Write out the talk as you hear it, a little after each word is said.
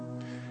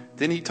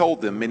Then he told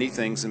them many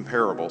things in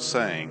parables,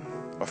 saying,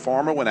 A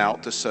farmer went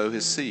out to sow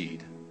his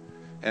seed.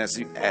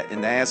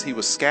 And as he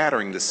was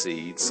scattering the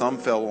seed, some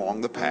fell along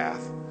the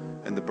path,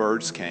 and the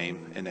birds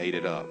came and ate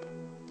it up.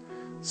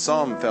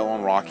 Some fell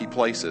on rocky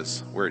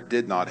places where it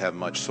did not have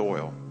much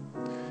soil.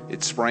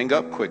 It sprang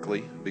up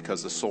quickly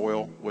because the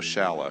soil was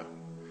shallow.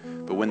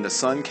 But when the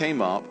sun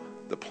came up,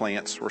 the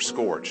plants were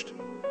scorched,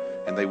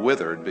 and they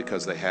withered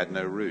because they had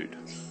no root.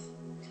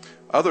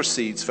 Other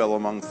seeds fell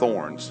among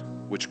thorns,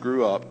 which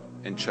grew up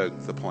and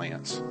choked the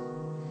plants.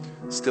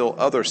 Still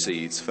other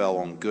seeds fell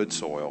on good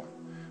soil,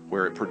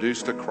 where it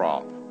produced a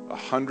crop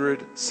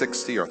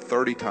 160 or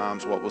 30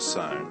 times what was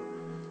sown.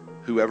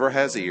 Whoever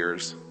has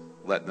ears,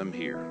 let them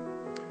hear.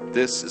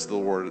 This is the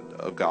word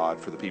of God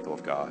for the people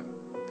of God.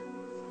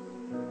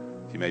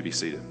 You may be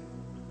seated.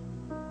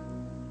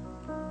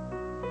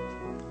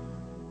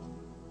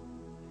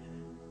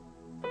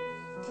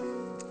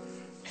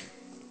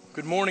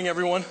 Good morning,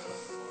 everyone.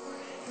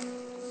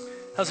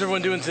 How's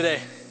everyone doing today?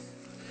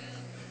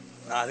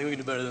 I think we can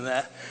do better than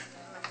that.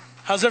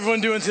 How's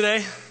everyone doing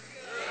today?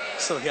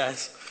 So,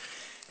 guys.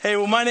 Hey,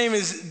 well, my name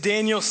is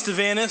Daniel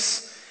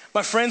Stevanis.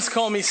 My friends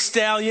call me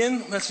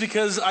Stallion. That's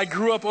because I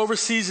grew up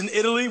overseas in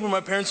Italy where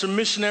my parents are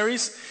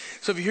missionaries.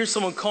 So if you hear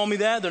someone call me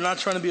that, they're not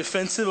trying to be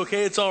offensive,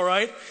 okay? It's all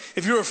right.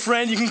 If you're a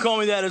friend, you can call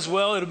me that as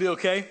well. It'll be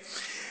okay.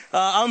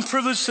 I'm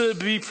privileged to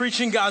be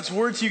preaching God's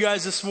word to you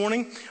guys this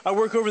morning. I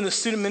work over in the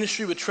student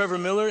ministry with Trevor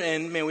Miller,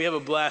 and man, we have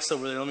a blast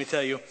over there, let me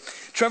tell you.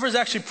 Trevor's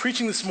actually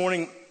preaching this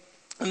morning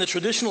in the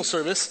traditional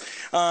service,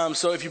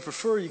 so if you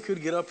prefer, you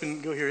could get up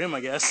and go hear him,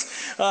 I guess.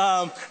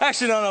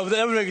 Actually, no,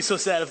 that would make me so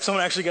sad if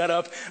someone actually got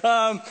up.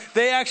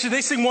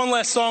 They sing one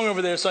last song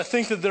over there, so I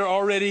think that they're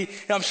already,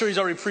 I'm sure he's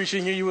already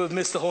preaching. You would have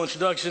missed the whole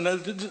introduction.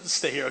 Just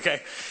stay here,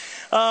 okay?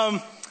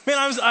 Man,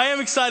 I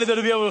am excited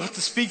to be able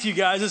to speak to you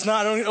guys.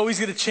 I don't always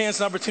get a chance,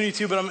 an opportunity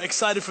to, but I'm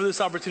excited for this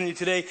opportunity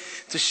today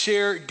to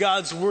share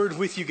God's word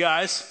with you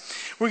guys.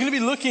 We're going to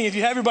be looking, if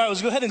you have your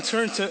Bibles, go ahead and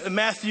turn to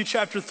Matthew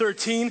chapter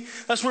 13.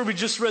 That's where we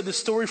just read the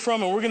story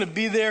from, and we're going to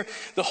be there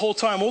the whole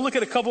time. We'll look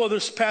at a couple other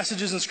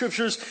passages in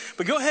scriptures,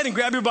 but go ahead and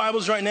grab your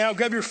Bibles right now,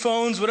 grab your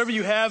phones, whatever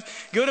you have.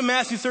 Go to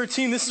Matthew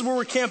 13. This is where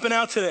we're camping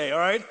out today, all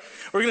right?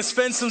 We're going to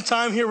spend some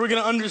time here. We're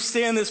going to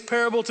understand this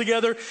parable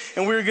together,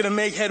 and we're going to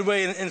make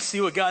headway and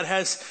see what God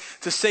has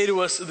to say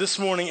to us this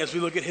morning as we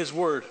look at his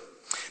word.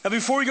 Now,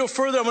 before we go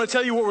further, I'm going to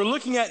tell you what we're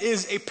looking at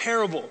is a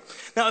parable.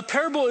 Now, a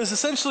parable is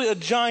essentially a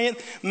giant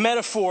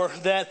metaphor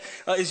that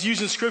is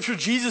used in Scripture.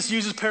 Jesus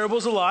uses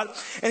parables a lot,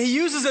 and he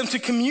uses them to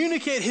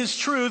communicate his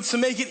truths to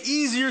make it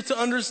easier to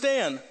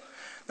understand.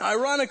 Now,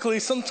 ironically,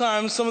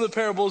 sometimes some of the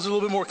parables are a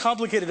little bit more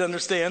complicated to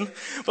understand,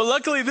 but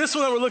luckily this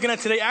one that we're looking at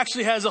today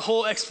actually has a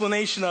whole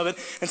explanation of it,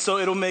 and so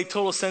it'll make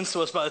total sense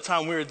to us by the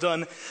time we're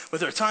done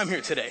with our time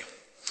here today.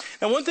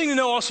 Now, one thing to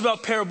know also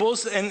about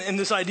parables and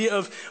this idea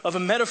of a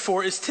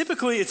metaphor is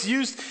typically it's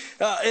used,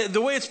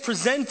 the way it's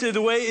presented,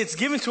 the way it's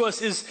given to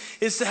us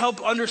is to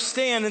help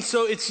understand. And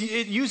so it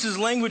uses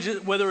language,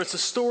 whether it's a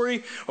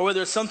story or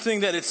whether it's something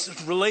that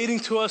it's relating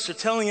to us or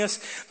telling us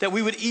that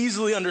we would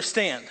easily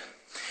understand.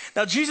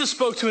 Now, Jesus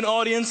spoke to an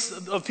audience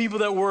of people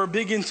that were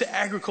big into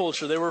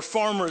agriculture. They were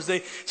farmers.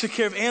 They took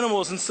care of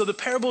animals. And so the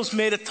parables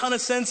made a ton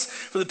of sense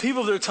for the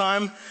people of their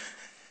time.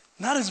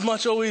 Not as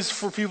much always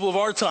for people of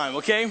our time,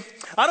 okay?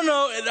 I don't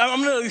know,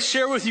 I'm going to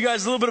share with you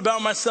guys a little bit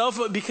about myself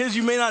because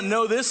you may not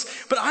know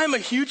this, but I'm a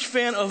huge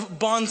fan of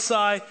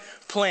bonsai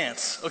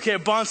plants, okay,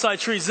 bonsai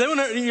trees.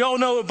 You all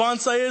know what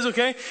bonsai is,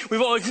 okay?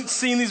 We've all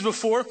seen these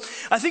before.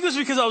 I think it was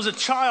because I was a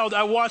child,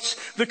 I watched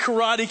the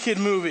Karate Kid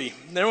movie.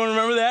 Everyone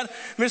remember that?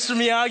 Mr.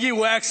 Miyagi,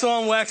 wax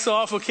on, wax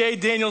off, okay?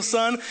 Daniel's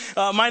son.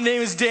 My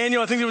name is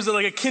Daniel. I think there was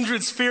like a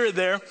kindred spirit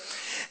there.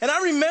 And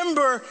I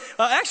remember,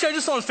 actually I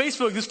just saw on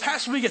Facebook this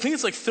past week, I think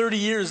it's like 30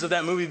 years of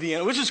that movie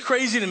being, which is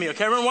crazy to me,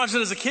 okay? I remember watching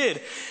it as a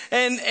kid.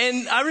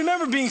 And I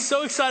remember being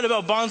so excited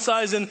about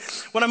bonsais. And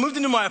when I moved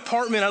into my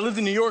apartment, I lived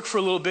in New York for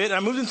a little bit, and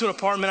I moved into an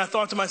apartment, I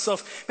thought to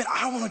myself, man,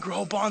 I want to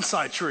grow a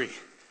bonsai tree.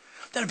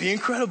 That'd be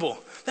incredible.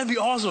 That'd be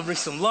awesome. Bring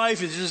some life.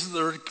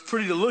 They're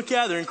pretty to look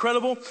at. They're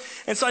incredible.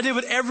 And so I did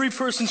what every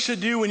person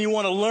should do when you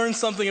want to learn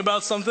something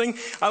about something.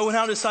 I went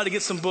out and decided to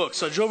get some books.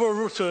 So I drove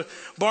over to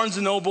Barnes &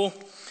 Noble.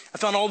 I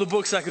found all the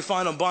books I could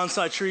find on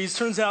bonsai trees.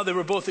 Turns out they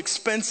were both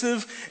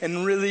expensive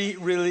and really,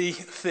 really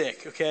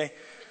thick, okay?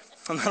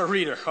 I'm not a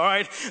reader, all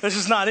right? That's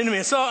just not into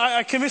me. So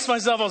I convinced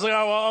myself. I was like,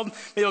 oh, well,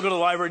 maybe I'll go to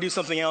the library, do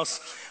something else.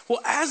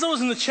 Well, as I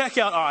was in the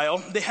checkout aisle,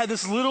 they had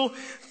this little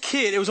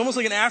kit. It was almost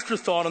like an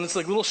afterthought on this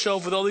like little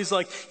shelf with all these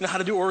like, you know, how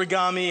to do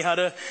origami, how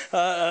to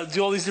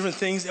do all these different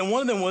things. And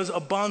one of them was a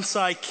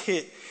bonsai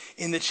kit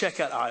in the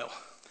checkout aisle.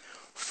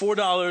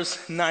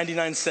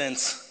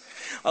 $4.99.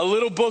 A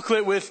little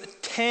booklet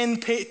with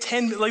 10,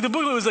 like the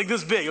booklet was like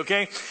this big,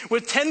 okay?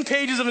 With 10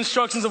 pages of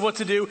instructions of what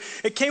to do.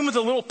 It came with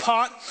a little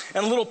pot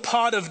and a little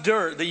pot of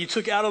dirt that you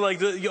took out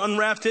of you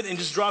unwrapped it and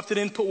just dropped it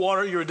in, put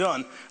water, you were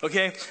done,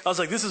 okay? I was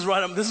like, this is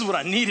right, this is what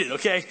I needed,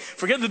 okay?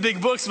 Forget the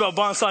big books about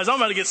bonsais. I'm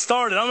about to get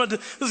started.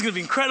 This is going to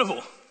be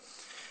incredible.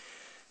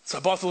 So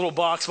I bought the little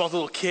box, bought the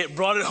little kit,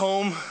 brought it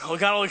home. I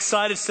got all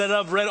excited, set it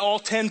up, read all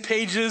 10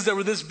 pages that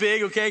were this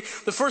big, okay?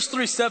 The first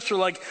 3 steps were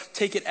like,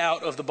 take it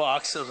out of the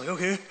box. I was like,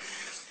 okay.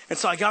 And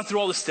so I got through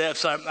all the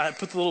steps. I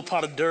put the little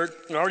pot of dirt.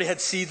 I already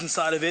had seeds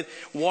inside of it,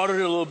 watered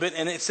it a little bit,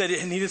 and it said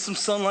it needed some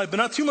sunlight, but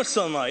not too much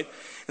sunlight.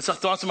 And so I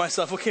thought to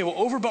myself, okay, well,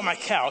 over by my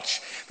couch,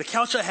 the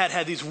couch I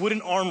had these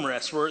wooden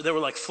armrests they were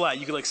like flat.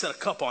 You could like set a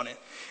cup on it.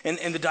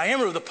 And the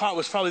diameter of the pot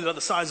was probably about the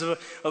size of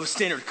a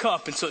standard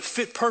cup. And so it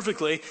fit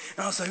perfectly. And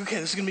I was like, okay,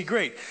 this is going to be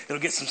great. It'll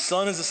get some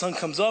sun as the sun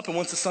comes up. And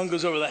once the sun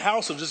goes over the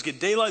house, it'll just get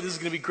daylight. This is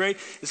going to be great.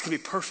 It's going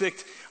to be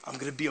perfect. I'm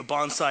going to be a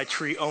bonsai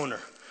tree owner.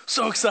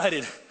 So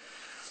excited.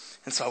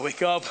 And so I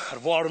wake up,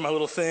 I'd water my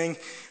little thing.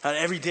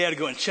 Every day I'd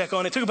go and check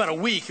on it. It took about a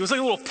week. It was like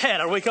a little pet.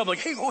 I'd wake up like,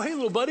 hey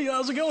little buddy,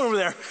 how's it going over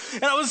there?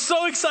 And I was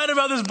so excited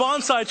about this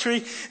bonsai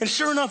tree. And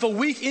sure enough, a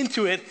week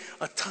into it,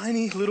 a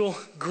tiny little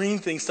green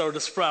thing started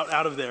to sprout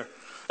out of there.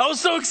 I was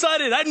so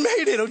excited. I'd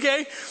made it,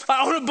 okay?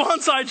 I own a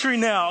bonsai tree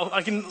now.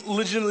 I can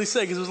legitimately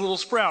say because it was a little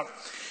sprout.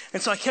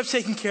 And so I kept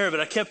taking care of it.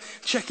 I kept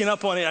checking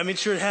up on it. I made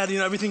sure it had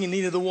everything it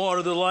needed, the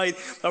water, the light.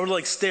 I would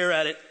like stare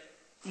at it,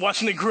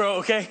 watching it grow,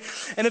 okay?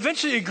 And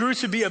eventually it grew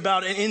to be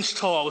about 1 inch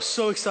tall. I was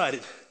so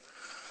excited.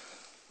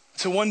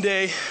 So one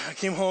day I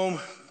came home.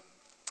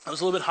 I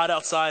was a little bit hot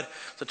outside.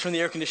 So I turned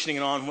the air conditioning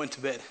on and went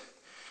to bed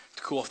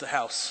to cool off the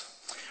house.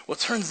 Well, it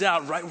turns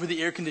out right where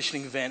the air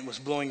conditioning vent was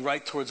blowing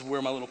right towards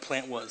where my little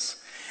plant was.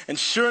 And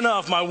sure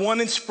enough, my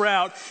 1 inch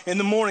sprout in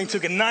the morning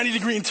took a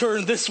 90-degree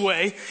turn this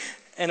way,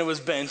 and it was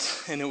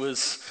bent, and it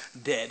was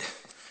dead.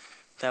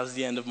 That was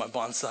the end of my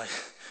bonsai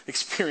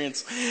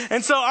experience.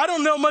 And so I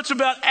don't know much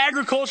about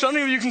agriculture. I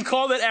don't know if you can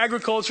call that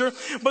agriculture,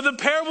 but the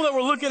parable that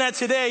we're looking at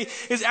today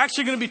is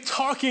actually going to be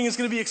talking, it's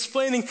going to be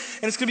explaining,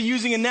 and it's going to be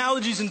using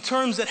analogies and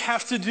terms that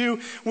have to do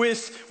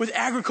with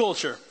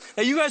agriculture.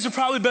 Now, you guys are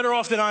probably better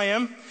off than I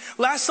am.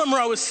 Last summer,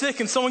 I was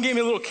sick, and someone gave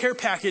me a little care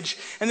package,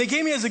 and they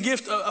gave me as a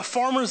gift a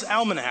farmer's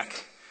almanac.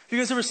 Have you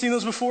guys ever seen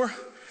those before?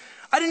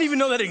 I didn't even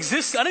know that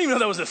existed. I didn't even know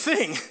that was a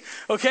thing,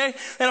 okay?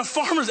 And a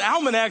farmer's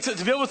almanac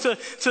to be able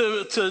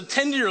to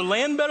tend to your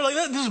land better, like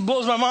that just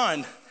blows my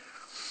mind.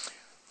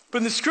 But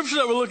in the scripture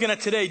that we're looking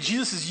at today,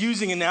 Jesus is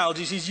using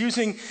analogies. He's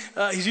using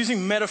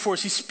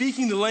metaphors. He's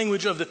speaking the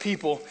language of the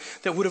people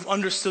that would have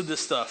understood this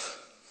stuff.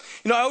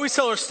 I always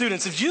tell our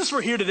students, if Jesus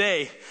were here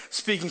today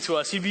speaking to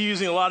us, he'd be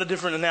using a lot of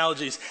different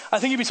analogies. I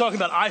think he'd be talking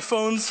about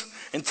iPhones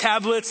and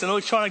tablets and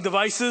electronic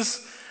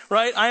devices,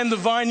 right? I am the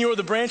vine, you are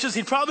the branches.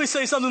 He'd probably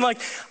say something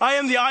like, I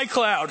am the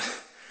iCloud,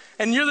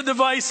 and you're the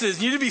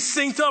devices. You need to be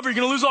synced up or you're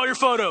going to lose all your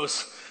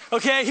photos.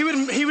 Okay,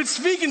 he would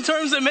speak in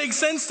terms that make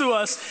sense to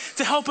us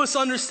to help us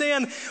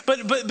understand.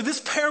 But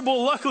this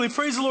parable, luckily,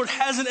 praise the Lord,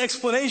 has an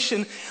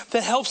explanation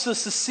that helps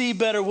us to see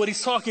better what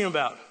he's talking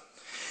about.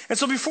 And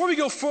so before we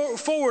go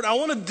forward, I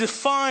want to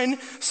define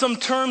some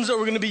terms that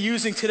we're going to be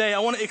using today. I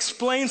want to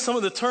explain some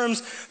of the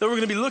terms that we're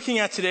going to be looking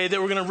at today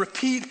that we're going to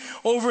repeat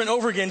over and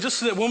over again, just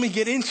so that when we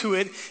get into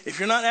it, if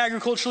you're not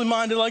agriculturally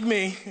minded like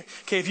me,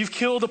 okay, if you've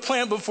killed a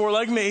plant before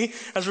like me,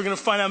 as we're going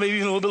to find out maybe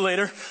even a little bit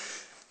later,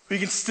 we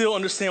can still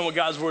understand what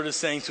God's word is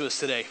saying to us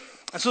today.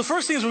 And so the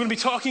first thing is we're going to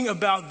be talking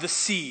about the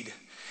seed.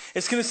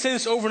 It's going to say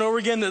this over and over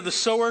again, that the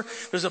sower,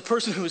 there's a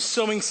person who is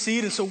sowing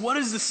seed. And so what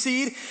is the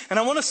seed? And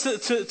I want us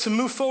to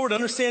move forward,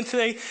 understand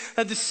today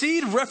that the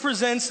seed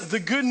represents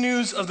the good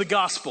news of the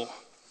gospel.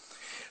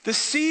 The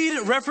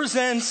seed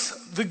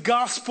represents the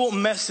gospel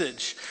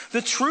message,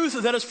 the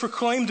truth that is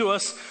proclaimed to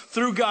us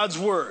through God's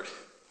word.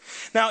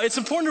 Now, it's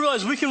important to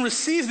realize we can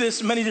receive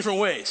this many different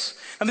ways.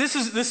 I mean,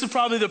 this is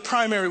probably the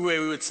primary way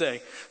we would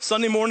say.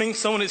 Sunday morning,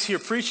 someone is here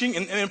preaching,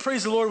 and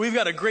praise the Lord, we've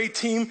got a great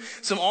team,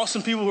 some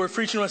awesome people who are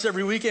preaching to us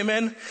every week,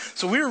 amen?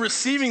 So we're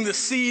receiving the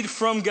seed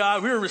from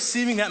God. We're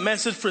receiving that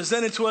message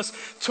presented to us,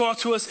 taught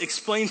to us,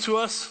 explained to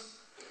us.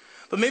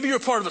 But maybe you're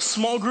a part of a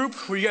small group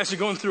where you guys are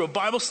going through a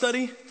Bible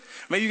study.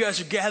 Maybe you guys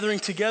are gathering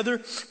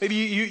together. Maybe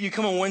you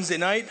come on Wednesday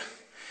night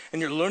and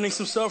you're learning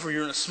some stuff, or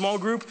you're in a small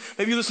group.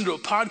 Maybe you listen to a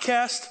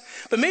podcast.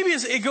 But maybe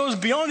it goes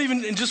beyond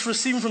even just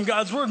receiving from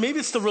God's word. Maybe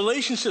it's the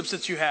relationships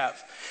that you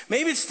have.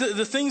 Maybe it's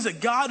the things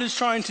that God is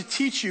trying to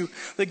teach you,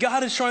 that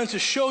God is trying to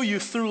show you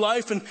through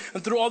life and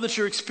through all that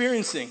you're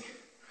experiencing.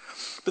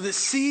 But the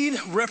seed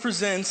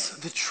represents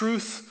the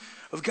truth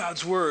of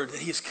God's word, that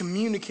he is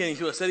communicating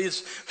to us, that he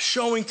is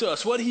showing to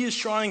us, what he is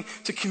trying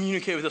to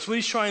communicate with us, what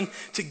he's trying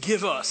to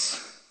give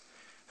us.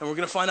 And we're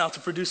going to find out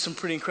to produce some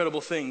pretty incredible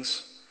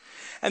things.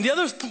 And the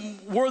other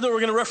word that we're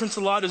going to reference a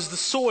lot is the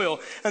soil.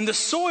 And the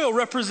soil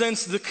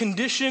represents the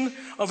condition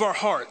of our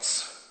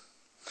hearts.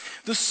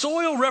 The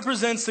soil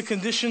represents the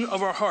condition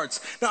of our hearts.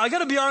 Now, I got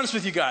to be honest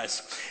with you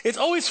guys. It's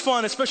always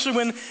fun,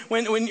 especially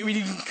when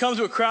you come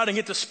to a crowd and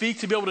get to speak,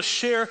 to be able to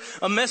share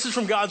a message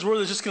from God's word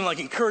that's just going to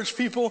encourage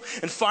people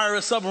and fire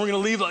us up. And we're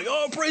going to leave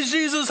oh, praise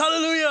Jesus,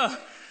 hallelujah.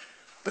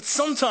 But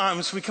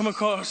sometimes we come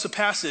across a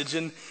passage,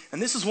 and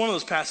this is one of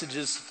those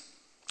passages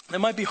that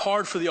might be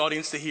hard for the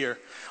audience to hear.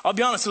 I'll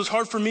be honest, it was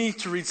hard for me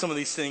to read some of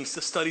these things,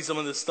 to study some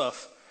of this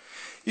stuff.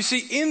 You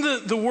see, in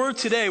the word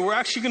today, we're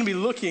actually going to be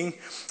looking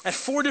at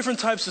 4 different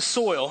types of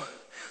soil,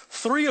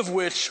 3 of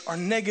which are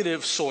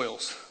negative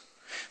soils.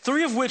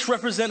 3 of which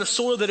represent a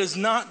soil that is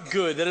not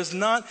good, that is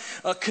not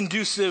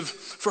conducive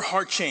for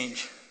heart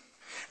change.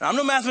 Now, I'm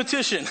no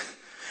mathematician,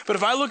 but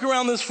if I look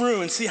around this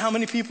room and see how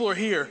many people are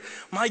here,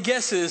 my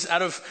guess is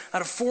out of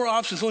 4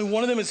 options, only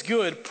one of them is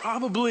good.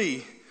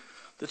 Probably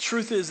the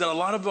truth is that a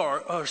lot of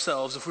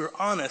ourselves, if we were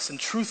honest and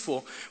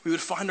truthful, we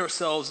would find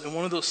ourselves in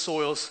one of those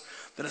soils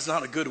that is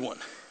not a good one.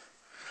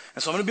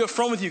 And so I'm going to be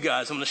upfront with you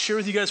guys. I'm going to share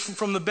with you guys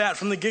from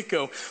the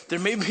get-go. There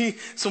may be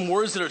some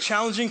words that are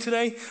challenging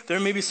today. There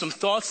may be some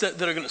thoughts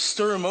that are going to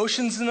stir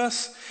emotions in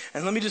us.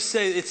 And let me just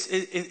say,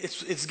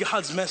 it's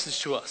God's message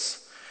to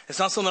us. It's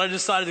not something I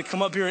decided to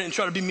come up here and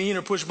try to be mean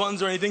or push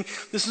buttons or anything.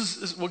 This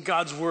is what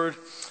God's word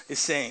is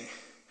saying.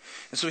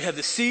 And so we have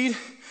the seed,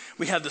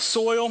 we have the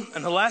soil,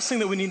 and the last thing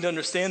that we need to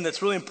understand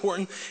that's really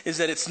important is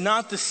that it's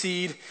not the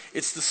seed,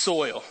 it's the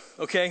soil,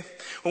 okay?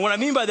 And what I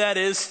mean by that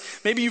is,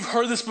 maybe you've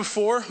heard this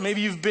before,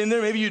 maybe you've been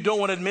there, maybe you don't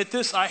want to admit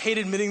this. I hate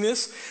admitting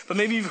this, but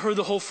maybe you've heard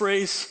the whole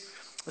phrase,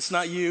 it's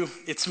not you,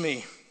 it's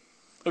me.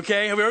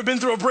 Okay, have you ever been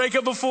through a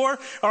breakup before?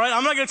 All right,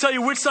 I'm not going to tell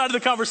you which side of the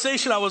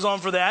conversation I was on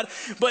for that,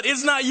 but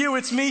it's not you,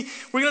 it's me.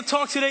 We're going to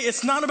talk today,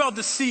 it's not about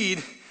the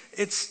seed,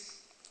 it's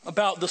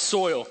about the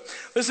soil.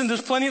 Listen,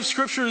 there's plenty of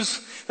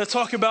scriptures that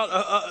talk about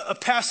a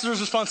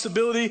pastor's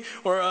responsibility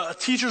or a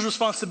teacher's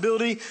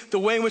responsibility, the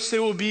way in which they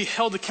will be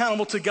held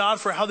accountable to God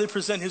for how they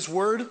present his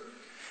word.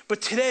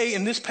 But today,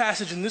 in this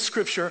passage, in this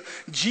scripture,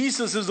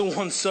 Jesus is the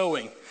one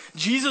sowing.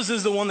 Jesus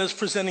is the one that's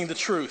presenting the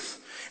truth.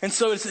 And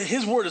so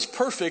his word is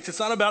perfect. It's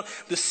not about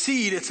the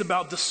seed, it's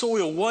about the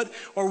soil. What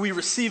are we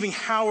receiving?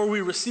 How are we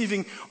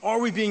receiving?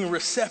 Are we being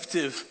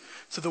receptive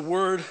to the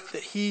word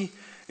that he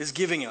is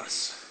giving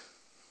us?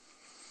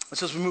 And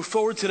so as we move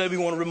forward today, we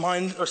want to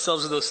remind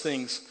ourselves of those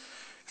things.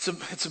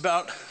 It's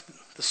about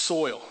the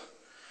soil.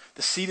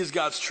 The seed is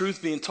God's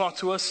truth being taught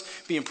to us,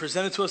 being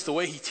presented to us. The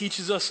way he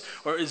teaches us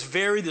or is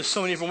varied. There's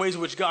so many different ways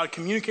in which God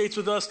communicates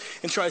with us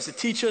and tries to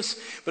teach us.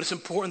 But it's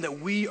important that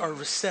we are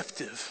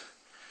receptive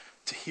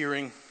to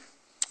hearing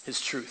his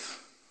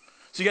truth.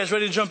 So you guys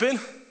ready to jump in?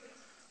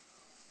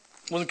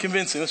 Wasn't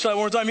convincing. Let's try it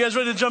one more time. You guys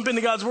ready to jump into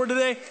God's word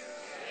today?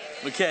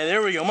 Okay,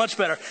 there we go. Much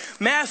better.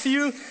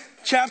 Matthew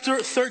chapter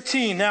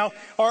 13. Now,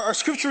 our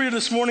scripture reader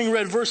this morning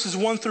read verses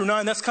 1 through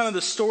 9. That's kind of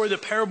the story, the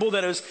parable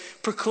that is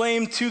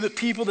proclaimed to the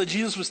people that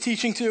Jesus was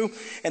teaching to.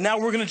 And now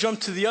we're going to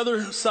jump to the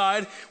other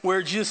side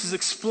where Jesus is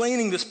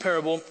explaining this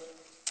parable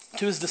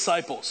to his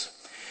disciples.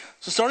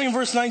 So starting in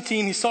verse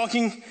 19, he's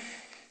talking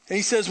and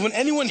he says, when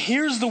anyone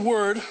hears the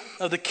word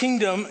of the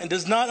kingdom and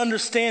does not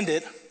understand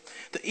it,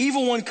 the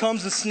evil one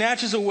comes and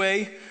snatches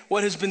away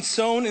what has been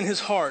sown in his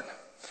heart.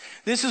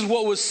 This is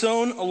what was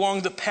sown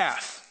along the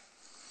path.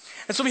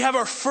 And so we have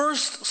our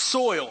first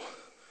soil,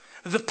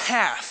 the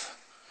path.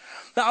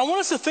 Now I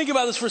want us to think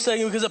about this for a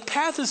second because a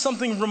path is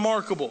something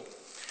remarkable.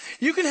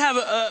 You can have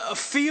a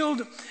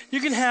field, you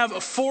can have a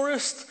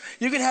forest,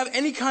 you can have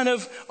any kind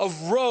of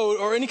road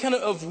or any kind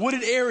of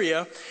wooded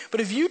area,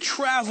 but if you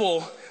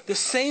travel the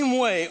same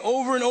way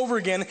over and over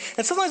again,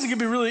 and sometimes it can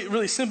be really,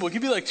 really simple. It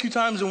could be like 2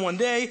 times in one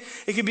day,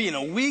 it could be in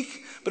a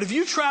week, but if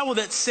you travel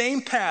that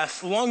same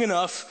path long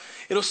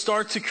enough, it'll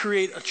start to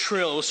create a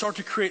trail, it'll start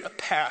to create a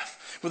path.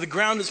 Where the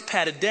ground is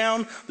patted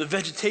down, the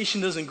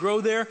vegetation doesn't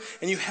grow there,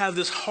 and you have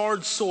this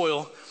hard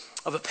soil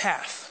of a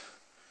path.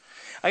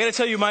 I gotta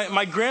tell you,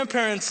 my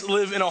grandparents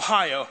live in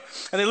Ohio,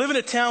 and they live in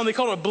a town, they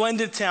call it a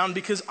blended town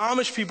because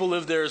Amish people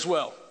live there as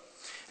well.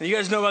 And you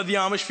guys know about the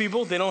Amish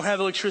people. They don't have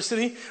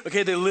electricity.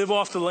 Okay, they live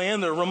off the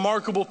land. They're a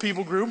remarkable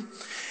people group.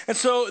 And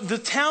so the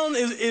town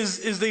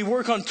is they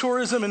work on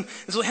tourism, and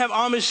so they have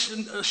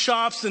Amish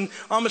shops and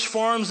Amish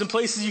farms and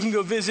places you can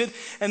go visit.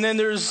 And then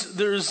there's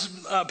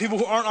people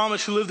who aren't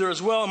Amish who live there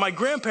as well. And my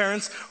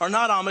grandparents are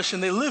not Amish,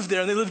 and they live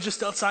there, and they live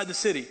just outside the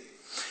city.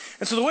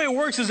 And so the way it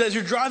works is as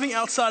you're driving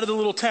outside of the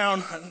little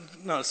town,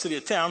 not a city,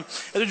 a town,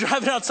 as you're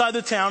driving outside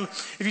the town,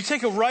 if you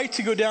take a right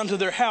to go down to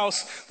their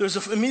house,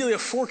 there's immediately a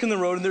fork in the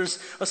road, and there's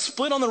a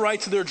split on the right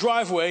to their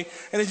driveway.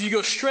 And if you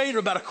go straight or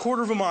about a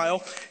quarter of a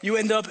mile, you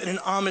end up in an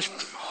Amish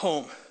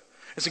home.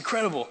 It's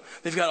incredible.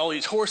 They've got all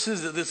these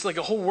horses. It's like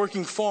a whole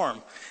working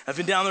farm. I've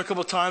been down there a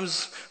couple of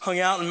times,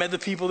 hung out and met the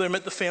people there,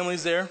 met the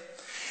families there.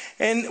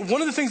 And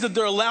one of the things that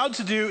they're allowed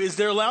to do is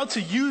they're allowed to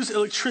use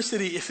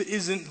electricity if it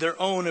isn't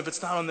their own, if it's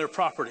not on their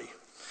property.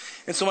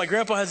 And so my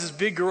grandpa has this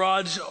big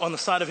garage on the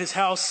side of his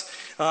house.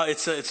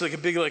 It's like a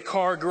big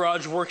car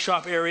garage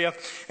workshop area.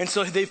 And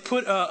so they've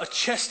put a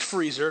chest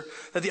freezer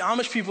that the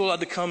Amish people are allowed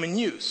to come and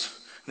use.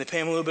 And they pay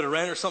them a little bit of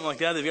rent or something like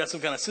that. They've got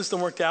some kind of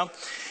system worked out.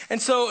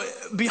 And so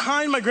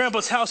behind my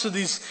grandpa's house are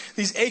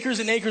these acres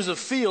and acres of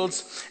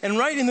fields. And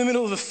right in the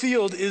middle of the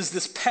field is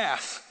this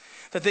path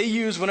that they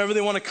use whenever they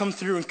want to come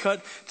through and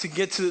cut to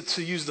get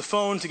to use the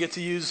phone, to get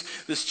to use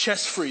this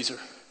chest freezer.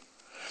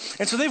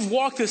 And so they've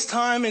walked this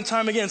time and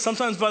time again,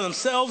 sometimes by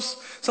themselves,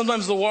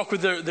 sometimes they'll walk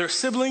with their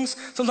siblings,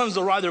 sometimes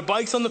they'll ride their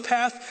bikes on the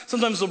path,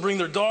 sometimes they'll bring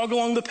their dog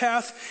along the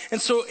path. And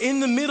so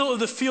in the middle of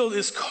the field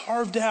is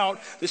carved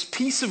out this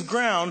piece of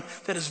ground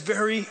that is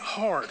very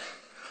hard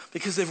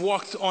because they've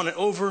walked on it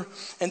over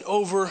and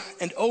over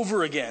and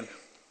over again.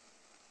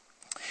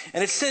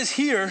 And it says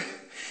here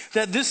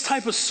that this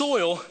type of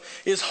soil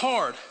is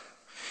hard.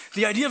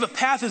 The idea of a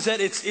path is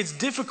that it's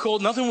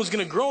difficult. Nothing was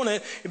going to grow in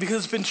it because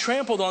it's been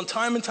trampled on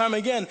time and time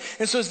again.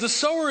 And so as the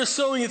sower is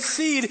sowing its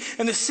seed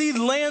and the seed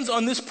lands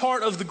on this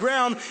part of the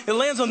ground, it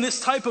lands on this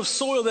type of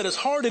soil that is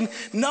hardened,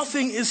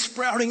 nothing is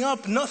sprouting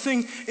up.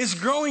 Nothing is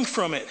growing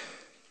from it.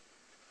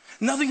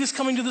 Nothing is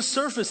coming to the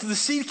surface. The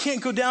seed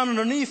can't go down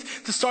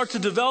underneath to start to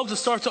develop, to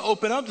start to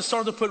open up, to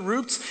start to put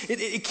roots.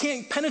 It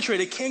can't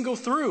penetrate. It can't go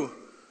through.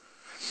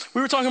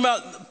 We were talking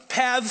about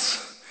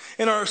paths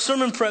in our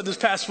sermon prep this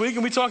past week,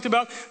 and we talked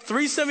about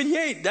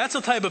 378. That's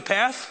a type of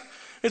path.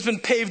 It's been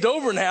paved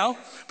over now.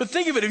 But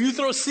think of it, if you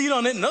throw seed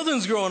on it,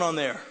 nothing's growing on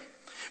there.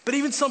 But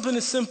even something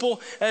as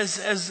simple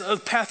as a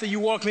path that you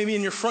walk maybe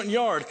in your front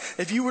yard,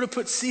 if you were to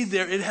put seed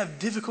there, it'd have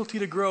difficulty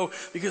to grow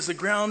because the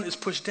ground is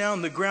pushed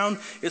down, the ground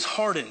is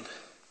hardened.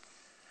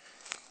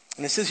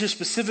 And it says here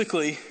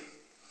specifically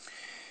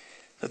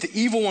that the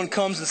evil one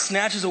comes and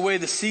snatches away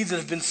the seeds that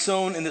have been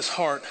sown in this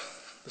heart,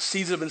 the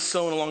seeds that have been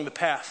sown along the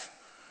path.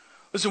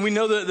 Listen, we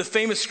know the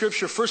famous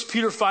scripture, 1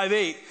 Peter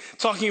 5:8,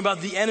 talking about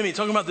the enemy,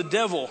 talking about the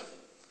devil,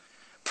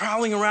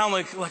 prowling around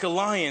like a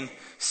lion,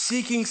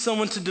 seeking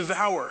someone to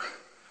devour.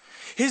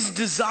 His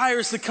desire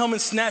is to come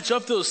and snatch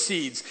up those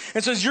seeds.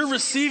 And so as you're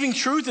receiving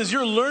truth, as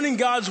you're learning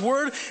God's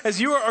word,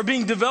 as you are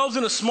being developed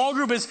in a small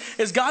group,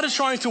 as God is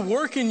trying to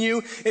work in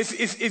you,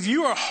 if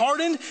you are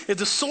hardened, if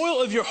the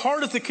soil of your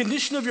heart, if the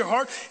condition of your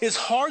heart is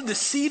hard, the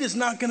seed is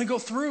not going to go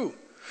through.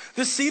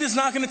 This seed is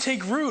not going to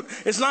take root.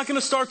 It's not going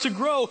to start to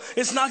grow.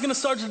 It's not going to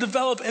start to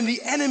develop. And the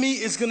enemy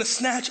is going to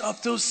snatch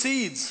up those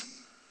seeds.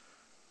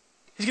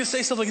 He's going to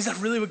say stuff like, is that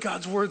really what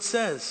God's word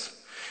says?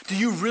 Do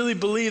you really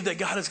believe that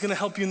God is going to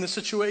help you in this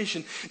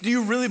situation? Do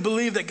you really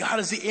believe that God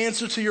is the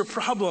answer to your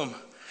problem?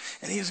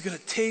 And he is going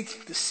to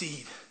take the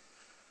seed.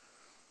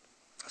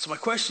 So my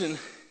question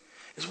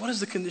is, what is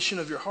the condition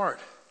of your heart?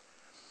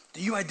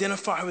 Do you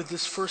identify with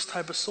this first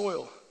type of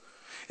soil?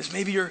 Is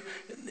maybe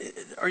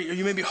are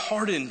you maybe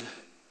hardened?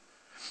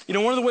 You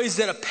know, one of the ways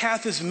that a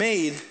path is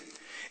made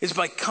is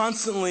by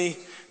constantly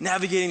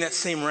navigating that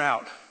same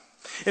route.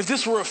 If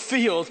this were a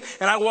field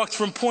and I walked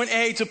from point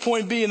A to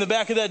point B in the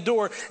back of that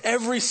door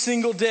every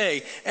single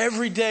day,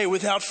 every day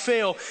without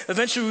fail,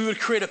 eventually we would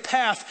create a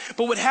path.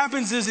 But what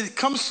happens is it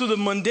comes through the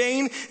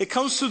mundane, it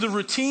comes through the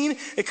routine,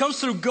 it comes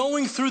through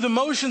going through the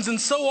motions. And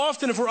so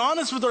often, if we're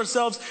honest with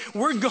ourselves,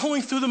 we're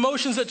going through the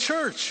motions at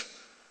church.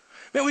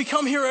 Man, we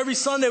come here every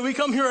Sunday, we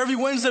come here every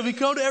Wednesday, we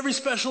go to every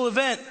special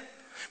event.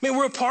 Man,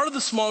 we're a part of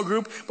the small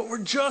group, but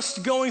we're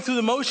just going through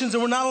the motions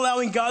and we're not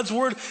allowing God's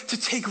word to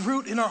take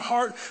root in our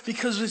heart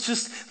because it's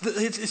just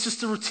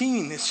the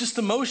routine. It's just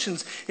the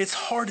motions. It's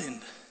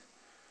hardened.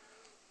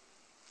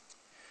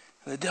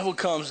 And the devil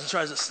comes and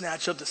tries to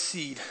snatch up the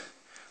seed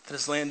that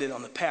has landed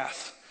on the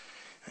path.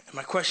 And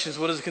my question is,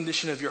 what is the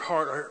condition of your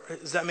heart? Or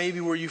is that maybe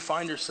where you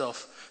find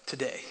yourself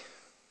today?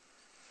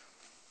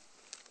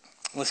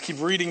 Let's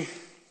keep reading.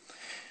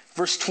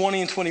 Verse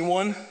 20 and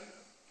 21.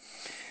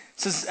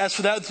 It says, as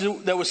for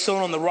that was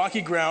sown on the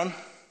rocky ground,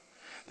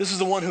 this is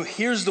the one who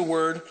hears the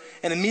word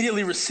and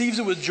immediately receives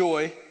it with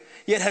joy,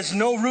 yet has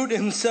no root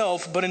in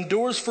himself, but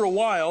endures for a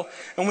while.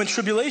 And when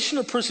tribulation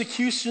or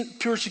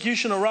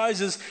persecution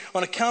arises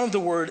on account of the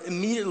word,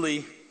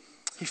 immediately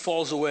he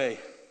falls away.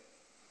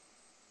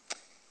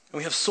 And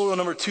we have soil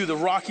number 2, the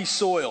rocky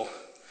soil.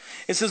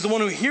 It says the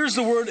one who hears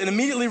the word and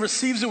immediately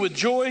receives it with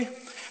joy.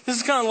 This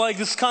is kind of like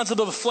this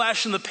concept of a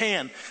flash in the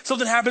pan.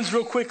 Something happens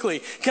real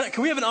quickly.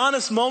 Can we have an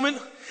honest moment?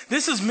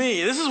 This is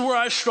me. This is where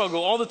I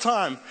struggle all the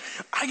time.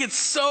 I get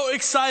so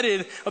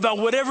excited about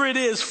whatever it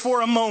is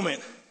for a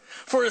moment,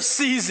 for a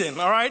season,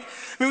 all right?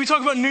 I mean, we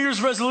talk about New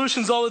Year's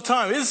resolutions all the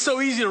time. It's so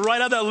easy to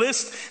write out that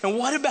list, and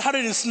what about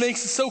it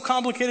makes it so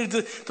complicated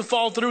to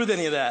follow through with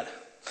any of that?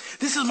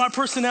 This is my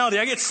personality.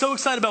 I get so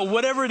excited about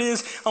whatever it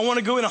is. I want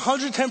to go in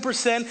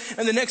 110%,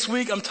 and the next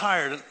week I'm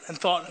tired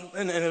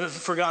and have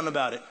forgotten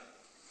about it.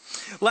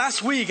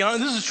 Last week,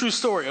 and this is a true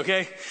story,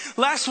 okay?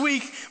 Last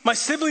week, my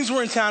siblings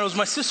were in town. It was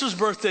my sister's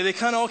birthday. They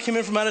kind of all came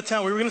in from out of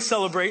town. We were going to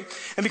celebrate.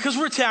 And because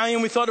we're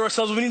Italian, we thought to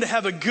ourselves, we need to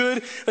have a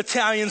good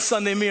Italian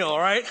Sunday meal, all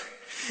right?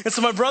 And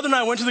so my brother and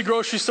I went to the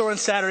grocery store on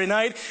Saturday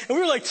night, and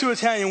we were like 2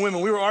 Italian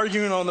women. We were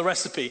arguing on the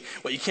recipe.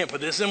 Well, you can't put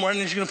this in. Why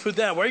aren't you going to put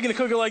that? Why are you going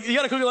to cook it like, you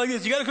got to cook it like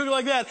this. You got to cook it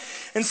like that.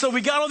 And so we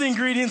got all the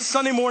ingredients.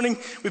 Sunday morning,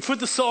 we put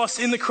the sauce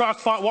in the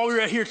crock pot. While we were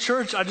at here at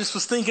church, I just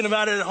was thinking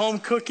about it at home,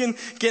 cooking,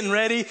 getting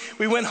ready.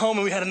 We went home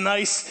and we had a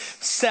nice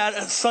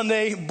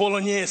Sunday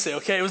bolognese,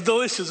 okay? It was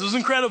delicious. It was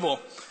incredible.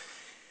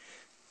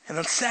 And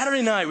on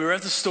Saturday night, we were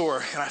at the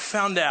store, and I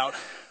found out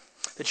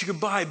that you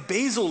could buy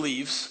basil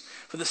leaves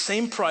for the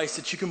same price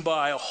that you can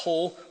buy a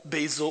whole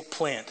basil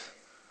plant.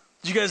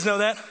 Did you guys know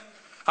that?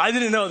 I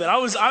didn't know that.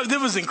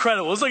 It was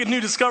incredible. It was like a new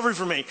discovery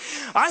for me.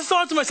 I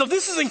thought to myself,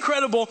 this is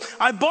incredible.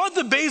 I bought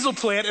the basil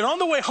plant, and on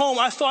the way home,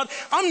 I thought,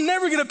 I'm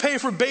never going to pay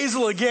for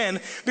basil again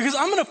because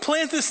I'm going to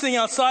plant this thing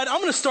outside. I'm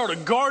going to start a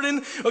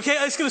garden. Okay,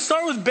 it's going to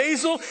start with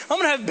basil. I'm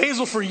going to have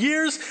basil for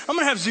years. I'm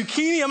going to have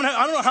zucchini.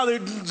 I don't know how the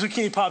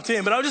zucchini popped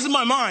in, but I was just in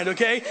my mind,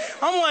 okay?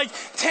 I'm like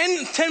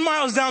 10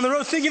 miles down the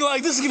road thinking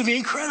like, this is going to be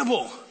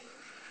incredible.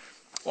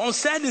 Well, I'm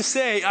sad to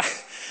say, I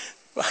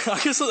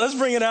guess let's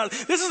bring it out.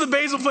 This is the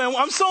basil plant.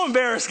 I'm so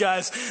embarrassed,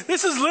 guys.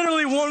 This is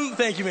literally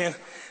thank you, man.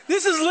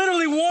 This is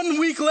literally 1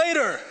 week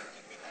later.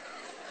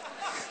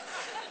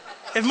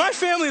 If my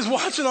family is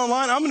watching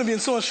online, I'm going to be in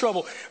so much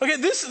trouble. Okay,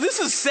 this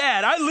is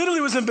sad. I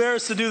literally was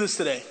embarrassed to do this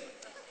today.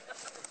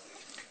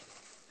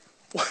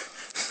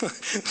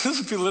 This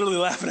is people literally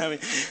laughing at me.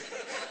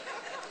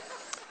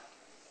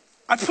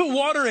 I put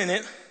water in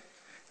it,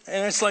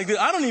 and it's like,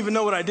 I don't even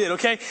know what I did,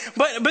 okay?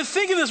 But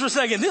think of this for a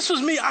second. This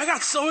was me. I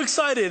got so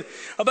excited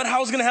about how I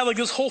was going to have like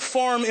this whole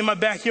farm in my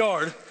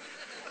backyard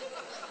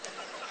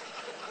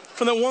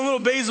from that one little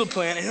basil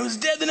plant, and it was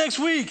dead the next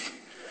week.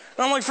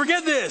 And I'm like,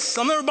 forget this.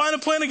 I'm never buying a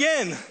plant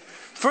again.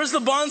 First the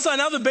bonsai,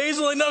 now the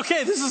basil. Like, no,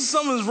 okay,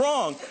 something's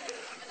wrong.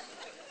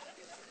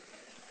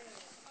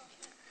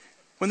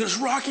 When there's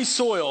rocky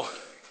soil,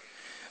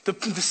 the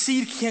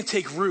seed can't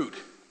take root.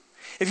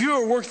 If you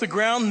ever worked the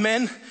ground,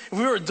 men, if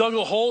we ever dug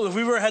a hole, if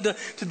we ever had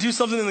to do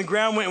something in the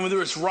ground when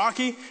it's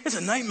rocky, it's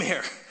a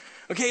nightmare.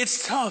 Okay,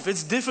 it's tough,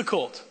 it's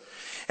difficult.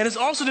 And it's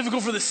also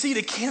difficult for the seed.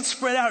 It can't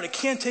spread out, it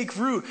can't take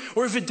root.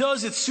 Or if it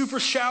does, it's super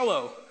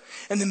shallow.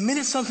 And the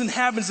minute something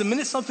happens, the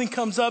minute something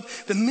comes up,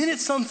 the minute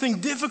something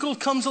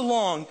difficult comes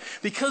along,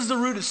 because the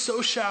root is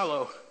so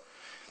shallow,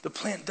 the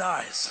plant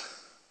dies.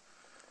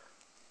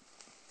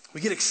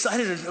 We get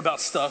excited about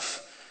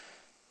stuff,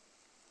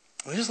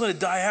 and we just let it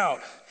die out.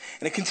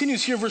 And it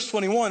continues here, verse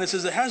 21. It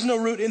says, it has no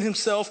root in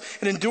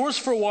himself. It endures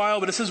for a while,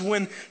 but it says,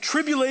 when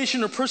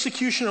tribulation or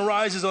persecution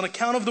arises on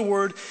account of the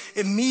word,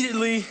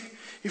 immediately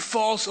it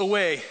falls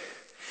away.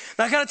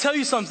 Now I got to tell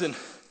you something.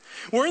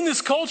 We're in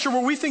this culture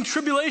where we think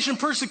tribulation,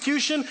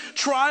 persecution,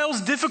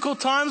 trials,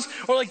 difficult times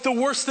are like the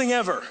worst thing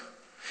ever.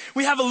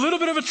 We have a little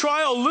bit of a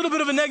trial, a little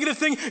bit of a negative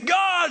thing.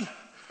 God,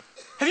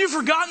 have you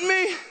forgotten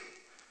me?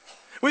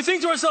 We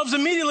think to ourselves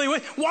immediately,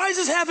 why is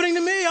this happening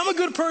to me? I'm a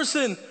good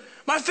person.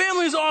 My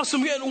family is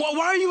awesome.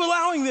 Why are you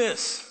allowing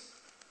this?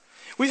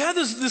 We've had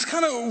this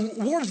kind of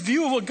warped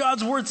view of what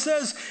God's word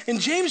says. In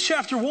James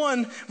chapter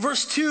 1,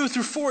 verse 2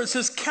 through 4, it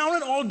says, count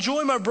it all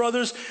joy, my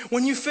brothers,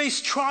 when you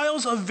face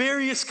trials of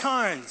various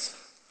kinds.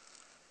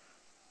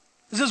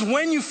 It says,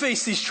 when you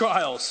face these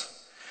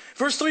trials.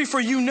 Verse 3, for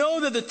you know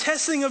that the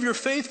testing of your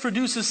faith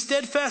produces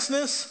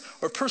steadfastness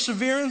or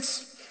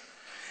perseverance.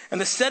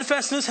 And the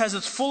steadfastness has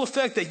its full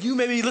effect that you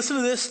may be, listen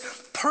to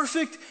this,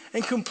 perfect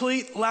and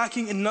complete,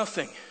 lacking in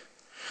nothing.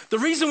 The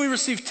reason we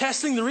receive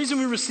testing, the reason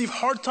we receive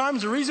hard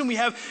times, the reason we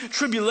have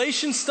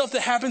tribulation, stuff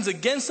that happens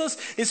against us,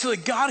 is so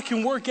that God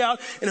can work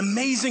out an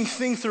amazing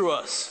thing through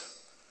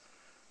us.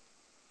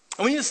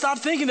 And we need to stop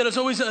thinking that it's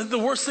always the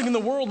worst thing in the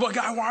world. Well,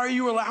 God, why are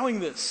you allowing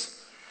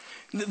this?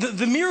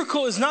 The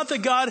miracle is not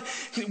that God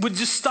would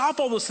just stop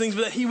all those things,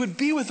 but that he would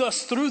be with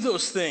us through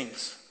those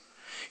things.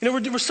 You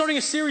know, we're starting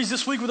a series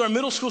this week with our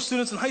middle school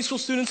students and high school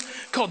students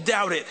called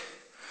Doubt It.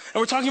 And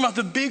we're talking about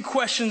the big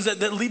questions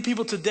that lead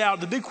people to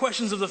doubt, the big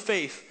questions of the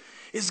faith.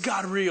 Is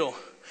God real?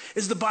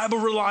 Is the Bible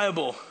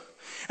reliable?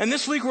 And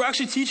this week we're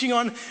actually teaching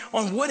on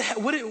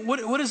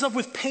what is up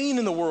with pain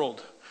in the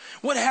world.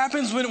 What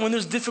happens when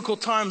there's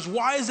difficult times?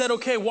 Why is that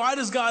okay? Why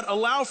does God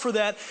allow for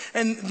that?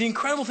 And the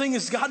incredible thing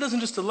is God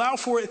doesn't just allow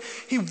for it,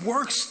 he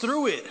works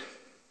through it.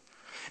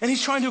 And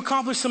he's trying to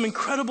accomplish some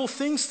incredible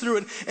things through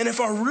it. And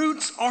if our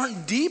roots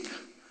aren't deep,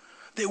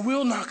 they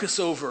will knock us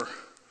over.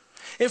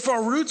 If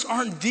our roots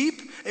aren't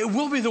deep, it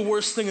will be the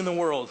worst thing in the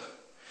world.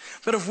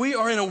 But if we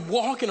are in a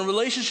walk, in a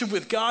relationship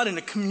with God, in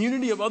a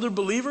community of other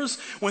believers,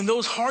 when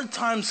those hard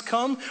times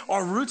come,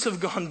 our roots have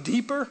gone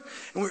deeper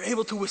and we're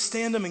able to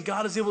withstand them, and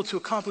God is able to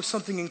accomplish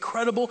something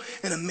incredible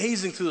and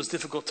amazing through those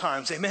difficult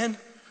times. Amen?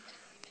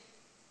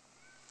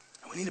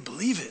 And we need to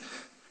believe it.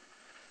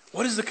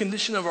 What is the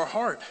condition of our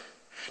heart?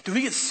 Do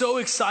we get so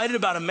excited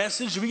about a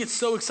message? Do we get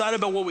so excited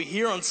about what we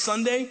hear on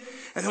Sunday,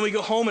 and then we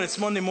go home and it's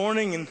Monday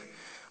morning and,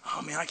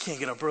 oh man, I can't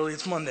get up early,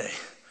 it's Monday.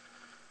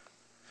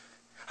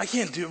 I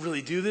can't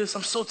really do this.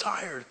 I'm so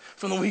tired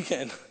from the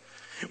weekend.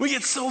 We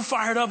get so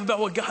fired up about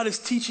what God is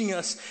teaching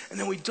us, and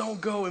then we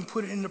don't go and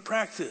put it into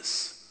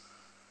practice.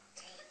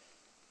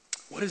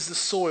 What does the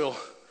soil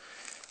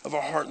of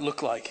our heart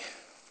look like?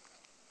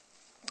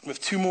 We have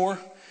two more.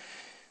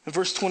 In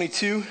verse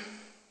 22,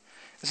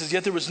 it says,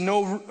 yet there was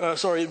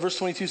verse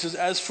 22 says,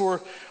 as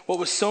for what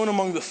was sown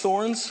among the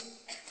thorns,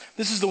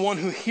 this is the one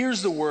who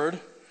hears the word,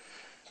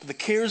 but the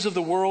cares of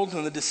the world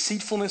and the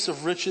deceitfulness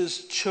of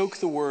riches choke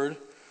the word,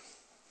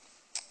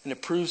 and it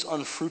proves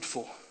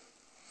unfruitful.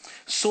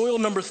 Soil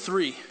number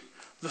 3,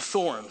 the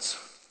thorns.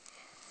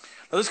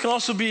 Now this can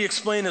also be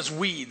explained as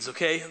weeds,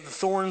 okay? The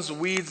thorns, the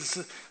weeds, it's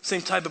the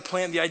same type of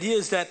plant. The idea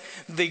is that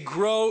they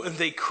grow and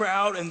they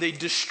crowd and they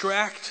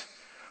distract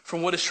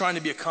from what is trying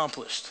to be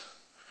accomplished.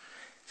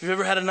 If you've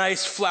ever had a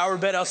nice flower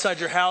bed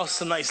outside your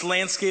house, a nice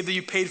landscape that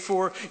you paid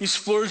for, you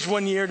splurged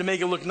one year to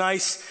make it look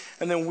nice,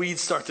 and then weeds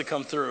start to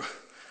come through.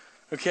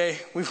 Okay,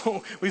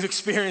 we've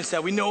experienced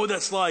that. We know what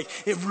that's like.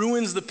 It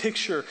ruins the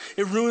picture.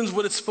 It ruins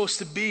what it's supposed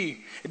to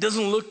be. It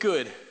doesn't look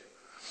good.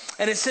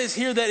 And it says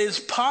here that it is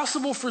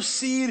possible for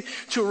seed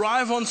to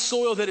arrive on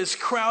soil that is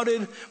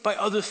crowded by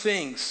other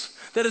things.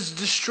 that is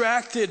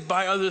distracted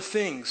by other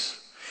things.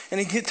 And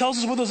it tells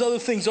us what those other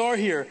things are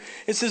here.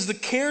 It says the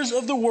cares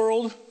of the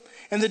world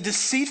and the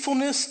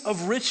deceitfulness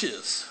of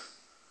riches.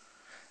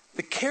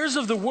 The cares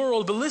of the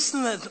world, but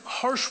listen to that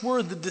harsh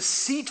word, the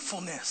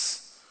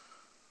deceitfulness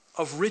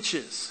of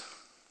riches.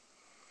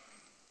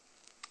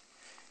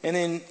 And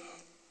in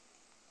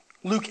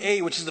Luke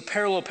 8, which is the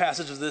parallel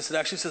passage of this, it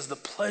actually says the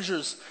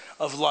pleasures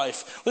of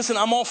life. Listen,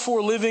 I'm all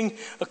for living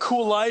a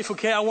cool life,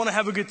 okay? I want to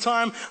have a good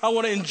time. I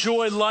want to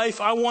enjoy life.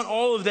 I want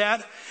all of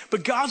that.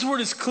 But God's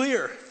word is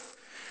clear.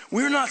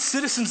 We're not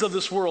citizens of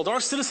this world. Our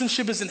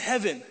citizenship is in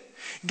heaven.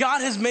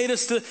 God has made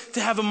us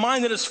to have a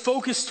mind that is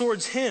focused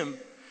towards him.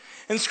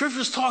 And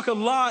scriptures talk a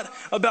lot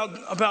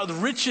about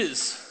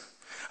riches,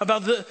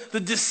 about the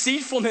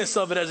deceitfulness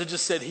of it, as it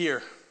just said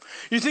here.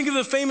 You think of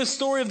the famous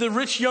story of the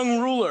rich young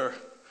ruler.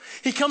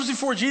 He comes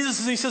before Jesus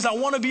and he says, I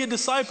want to be a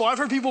disciple. I've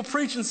heard people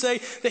preach and say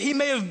that he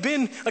may have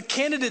been a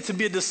candidate to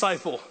be a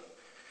disciple.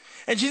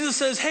 And Jesus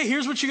says, hey,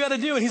 here's what you got to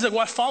do. And he's like,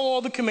 well, I follow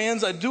all the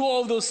commands. I do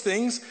all of those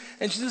things.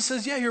 And Jesus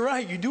says, yeah, you're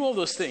right. You do all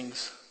those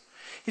things.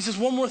 He says,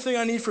 one more thing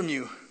I need from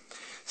you.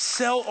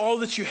 Sell all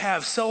that you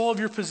have. Sell all of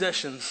your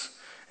possessions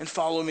and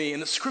follow me.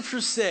 And the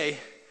scriptures say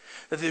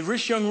that the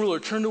rich young ruler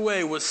turned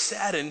away, was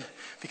saddened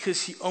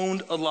because he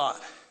owned a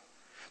lot,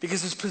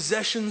 because his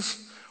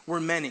possessions were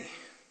many.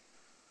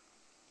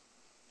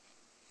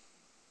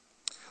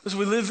 Listen,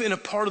 we live in a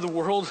part of the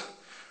world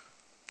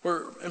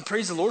where, and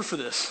praise the Lord for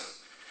this,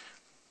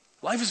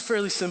 life is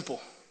fairly simple.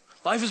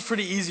 Life is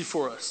pretty easy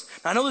for us.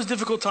 Now, I know there's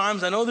difficult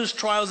times. I know there's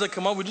trials that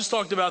come up. We just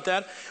talked about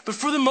that. But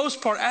for the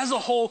most part, as a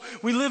whole,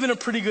 we live in a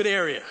pretty good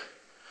area.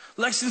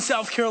 Lexington,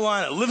 South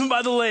Carolina, living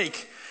by the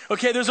lake.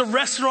 Okay, there's a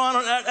restaurant.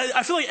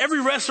 I feel like every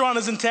restaurant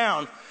is in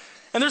town.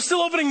 And they're still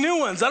opening new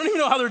ones. I don't even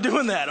know how they're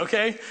doing that,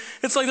 okay?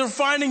 It's like they're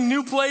finding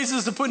new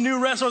places to put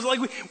new restaurants.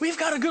 Like, we've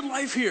got a good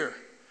life here.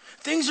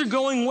 Things are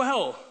going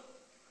well.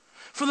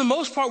 For the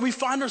most part, we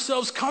find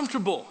ourselves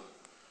comfortable.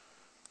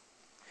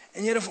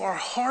 And yet if our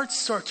hearts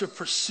start to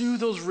pursue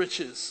those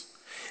riches,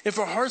 if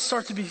our hearts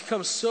start to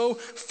become so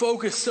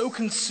focused, so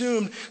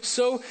consumed,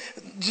 so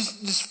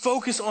just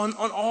focused on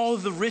all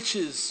of the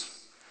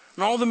riches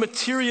and all the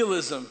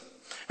materialism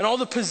and all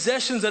the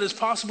possessions that is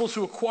possible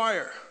to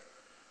acquire,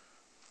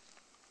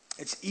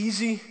 it's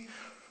easy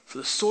for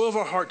the soil of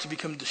our heart to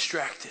become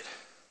distracted,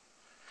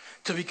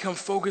 to become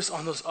focused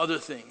on those other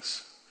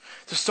things,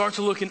 to start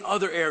to look in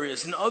other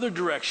areas, in other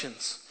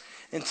directions,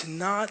 and to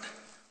not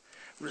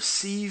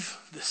receive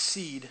the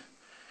seed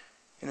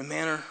in a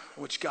manner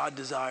which God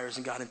desires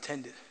and God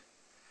intended.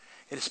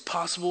 It is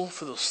possible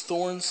for those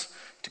thorns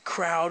to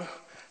crowd,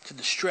 to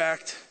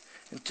distract,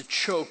 and to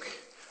choke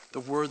the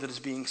word that is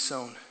being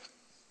sown.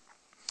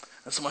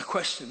 And so my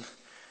question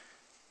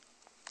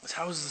is,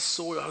 how is the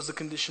soil, how's the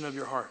condition of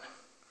your heart?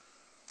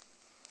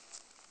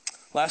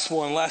 Last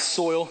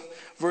soil,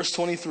 verse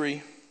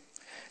 23.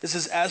 It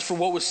says, as for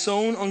what was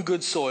sown on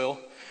good soil,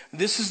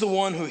 this is the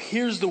one who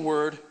hears the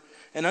word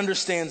and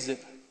understands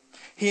it.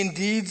 He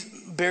indeed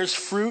bears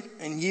fruit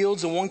and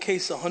yields, in one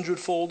case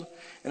 100-fold,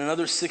 in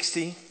another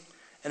 60,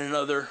 and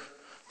another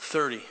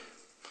 30.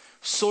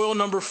 Soil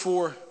number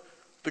 4,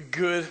 the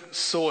good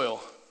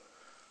soil.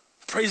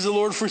 Praise the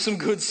Lord for some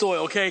good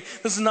soil, okay?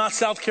 This is not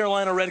South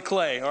Carolina red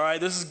clay, all right?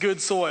 This is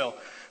good soil.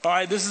 All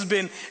right, this has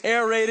been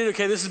aerated,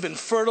 okay, this has been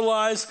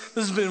fertilized,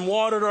 this has been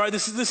watered, all right,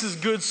 this is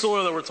good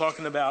soil that we're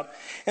talking about.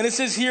 And it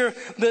says here,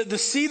 the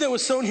seed that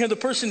was sown here, the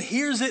person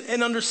hears it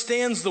and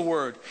understands the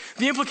word.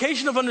 The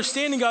implication of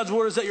understanding God's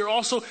word is that you're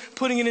also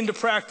putting it into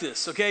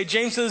practice, okay?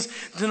 James says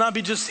to not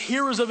be just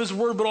hearers of his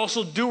word, but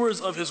also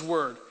doers of his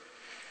word.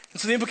 And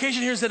so the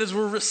implication here is that as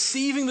we're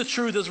receiving the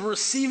truth, as we're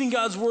receiving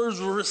God's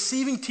words, we're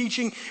receiving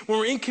teaching, when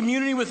we're in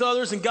community with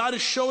others and God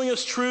is showing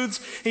us truths,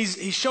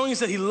 he's showing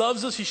us that he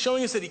loves us, he's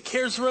showing us that he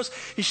cares for us,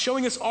 he's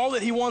showing us all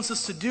that he wants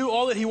us to do,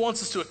 all that he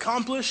wants us to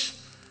accomplish,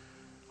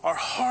 our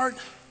heart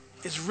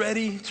is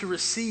ready to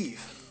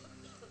receive.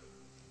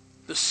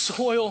 The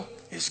soil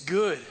is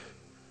good.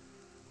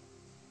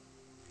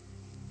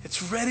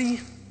 It's ready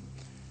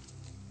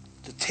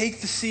to take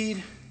the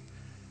seed,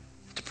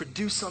 to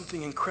produce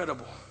something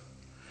incredible.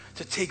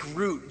 To take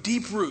root,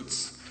 deep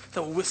roots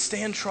that will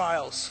withstand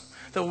trials,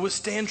 that will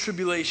withstand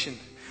tribulation,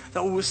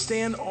 that will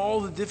withstand all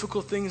the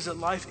difficult things that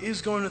life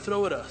is going to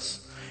throw at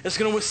us. It's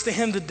going to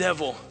withstand the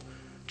devil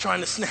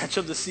trying to snatch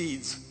up the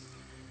seeds.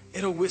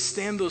 It'll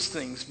withstand those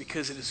things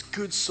because it is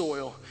good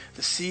soil.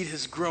 The seed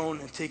has grown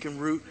and taken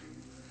root.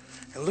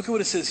 And look at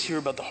what it says here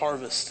about the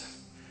harvest.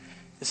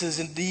 It says,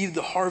 indeed,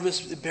 the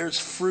harvest, it bears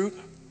fruit.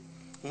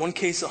 In one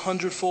case,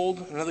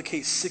 100-fold. In another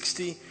case,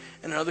 60.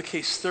 In another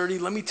case, 30.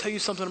 Let me tell you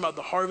something about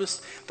the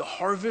harvest. The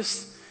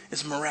harvest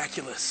is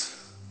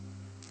miraculous.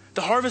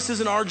 The harvest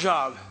isn't our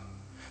job.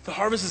 The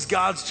harvest is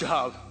God's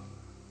job.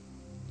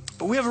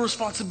 But we have a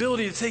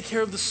responsibility to take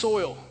care of the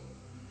soil.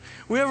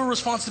 We have a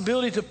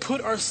responsibility to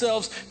put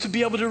ourselves to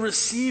be able to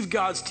receive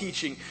God's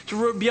teaching,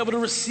 to be able to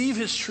receive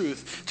his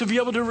truth, to be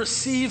able to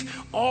receive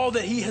all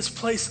that he has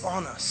placed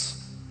on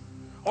us.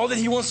 all that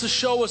he wants to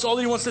show us, all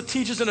that he wants to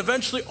teach us, and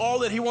eventually all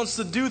that he wants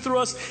to do through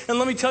us. And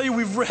let me tell you,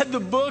 we've read the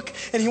book,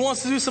 and he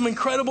wants to do some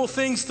incredible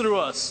things through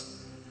us.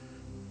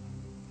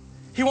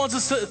 He wants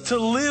us to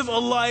live a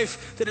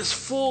life that is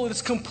full, that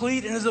is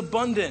complete, and is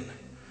abundant.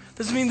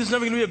 Doesn't mean there's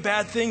never going to be a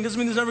bad thing. Doesn't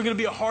mean there's never going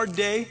to be a hard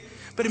day.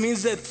 But it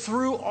means that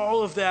through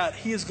all of that,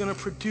 he is going to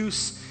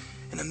produce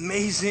an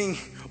amazing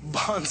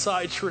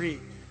bonsai tree.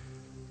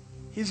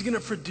 He's going to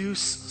produce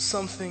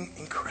something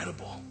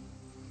incredible.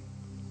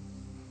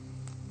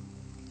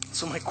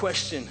 So my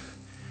question,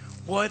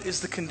 what is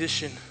the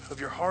condition of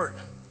your heart?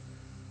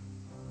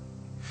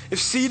 If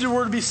seed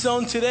were to be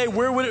sown today,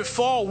 where would it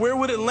fall? Where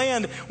would it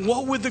land?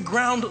 What would the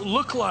ground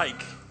look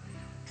like?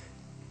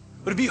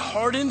 Would it be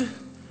hardened?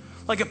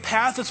 Like a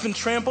path that's been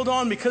trampled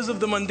on because of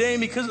the mundane,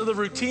 because of the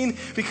routine,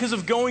 because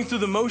of going through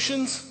the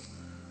motions?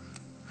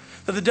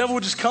 That the devil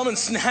would just come and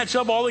snatch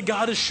up all that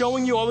God is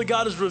showing you, all that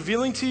God is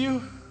revealing to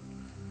you?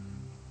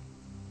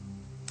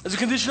 Is the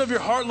condition of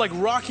your heart like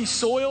rocky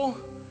soil,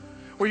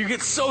 where you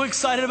get so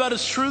excited about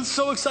his truth,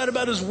 so excited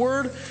about his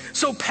word,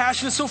 so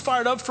passionate, so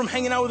fired up from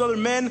hanging out with other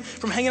men,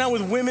 from hanging out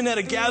with women at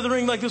a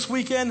gathering like this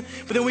weekend,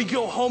 but then we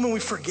go home and we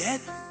forget?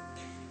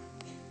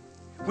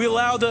 We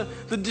allow the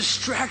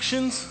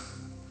distractions,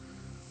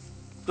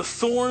 the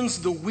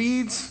thorns, the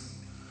weeds,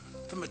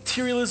 the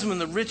materialism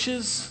and the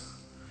riches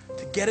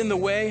to get in the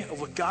way of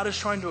what God is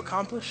trying to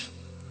accomplish?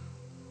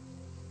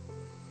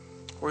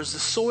 Or is the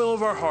soil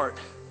of our heart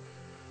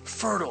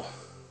fertile,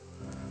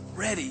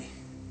 ready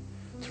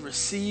to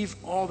receive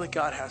all that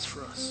God has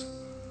for us?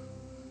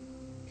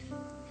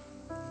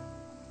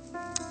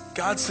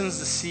 God sends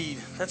the seed.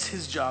 That's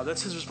his job.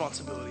 That's his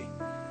responsibility.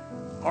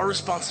 Our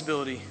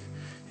responsibility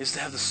is to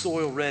have the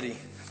soil ready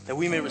that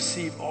we may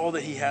receive all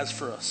that he has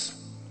for us.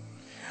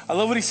 I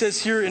love what he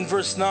says here in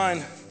verse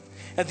 9.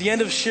 At the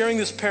end of sharing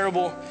this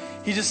parable,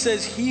 he just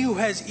says, he who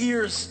has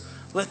ears,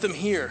 let them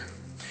hear.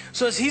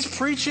 So as he's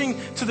preaching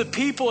to the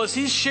people, as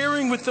he's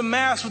sharing with the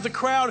mass, with the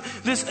crowd,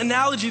 this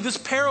analogy, this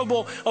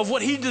parable of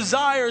what he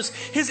desires,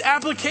 his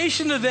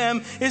application to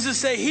them is to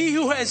say, he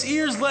who has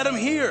ears, let him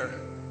hear.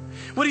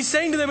 What he's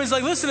saying to them is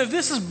like, listen, if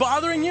this is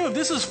bothering you, if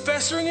this is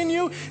festering in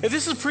you, if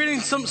this is creating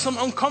some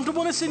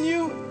uncomfortableness in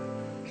you,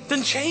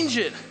 then change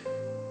it.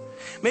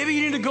 Maybe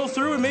you need to go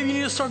through and maybe you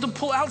need to start to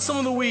pull out some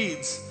of the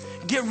weeds.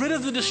 Get rid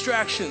of the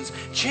distractions.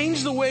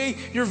 Change the way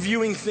you're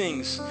viewing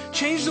things.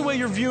 Change the way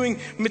you're viewing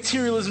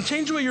materialism.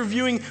 Change the way you're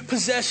viewing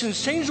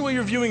possessions. Change the way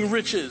you're viewing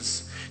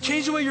riches.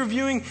 Change the way you're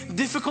viewing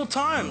difficult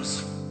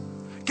times.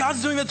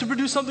 God's doing that to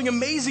produce something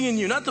amazing in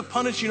you, not to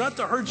punish you, not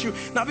to hurt you,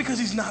 not because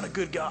he's not a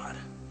good God.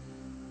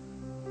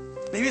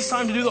 Maybe it's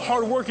time to do the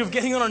hard work of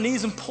getting on our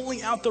knees and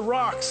pulling out the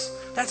rocks.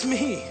 That's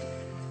me.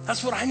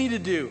 That's what I need to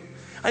do.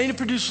 I need to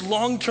produce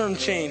long-term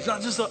change,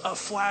 not just a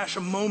flash,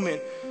 a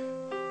moment,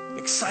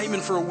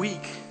 excitement for a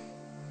week.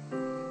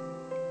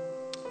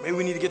 Maybe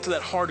we need to get to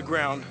that hard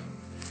ground.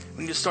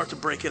 We need to start to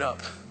break it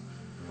up.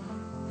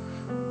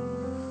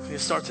 We need to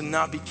start to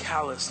not be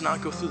callous,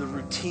 not go through the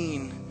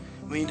routine.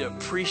 We need to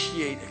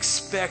appreciate,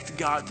 expect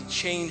God to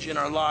change in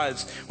our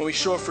lives. When we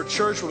show up for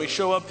church, when we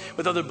show up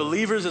with other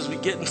believers, as we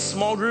get in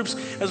small groups,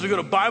 as we go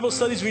to Bible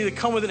studies, we need to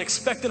come with an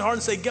expectant heart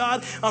and say,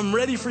 God, I'm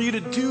ready for you to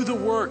do the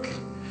work.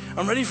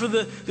 I'm ready for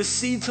the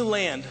seed to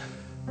land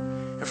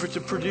and for it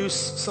to produce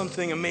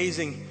something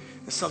amazing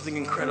and something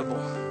incredible.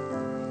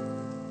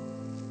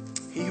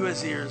 He who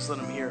has ears, let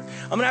him hear.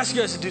 I'm going to ask you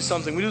guys to do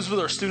something. We do this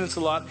with our students a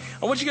lot.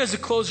 I want you guys to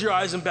close your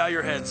eyes and bow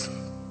your heads.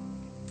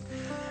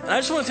 And I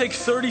just want to take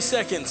 30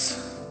 seconds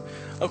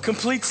of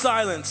complete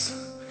silence.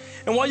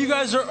 And while you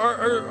guys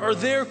are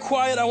there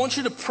quiet, I want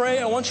you to pray.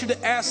 I want you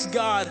to ask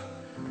God.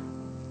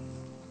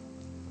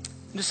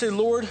 And just say,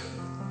 Lord,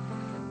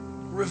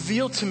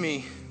 reveal to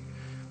me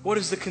what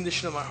is the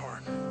condition of my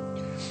heart.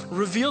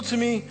 Reveal to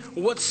me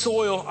what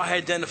soil I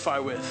identify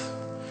with.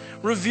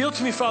 Reveal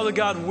to me, Father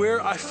God,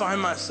 where I find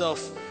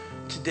myself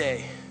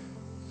today.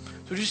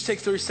 So just take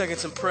 30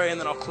 seconds and pray, and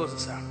then I'll close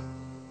this out.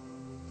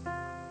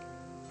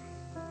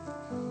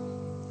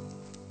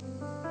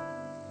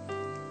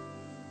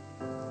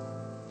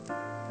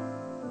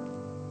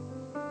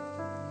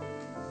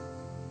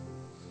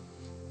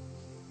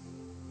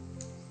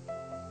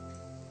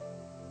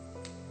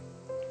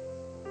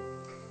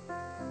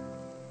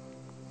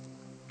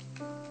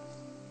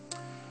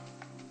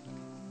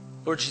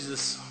 Lord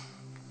Jesus,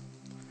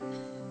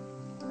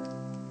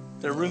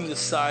 in a room this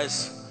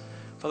size,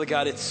 Father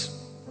God, it's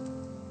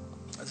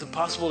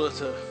impossible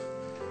to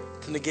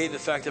negate the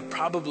fact that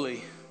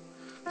probably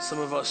some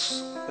of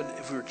us,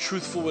 if we were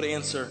truthful, would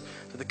answer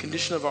that the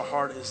condition of our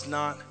heart is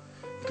not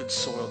good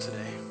soil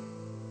today.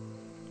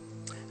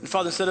 And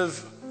Father, instead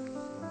of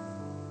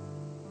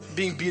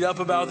being beat up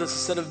about this,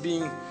 instead of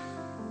being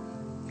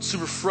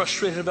super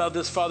frustrated about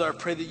this, Father, I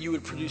pray that you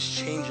would produce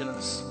change in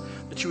us,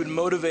 that you would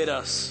motivate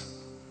us,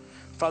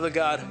 Father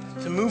God,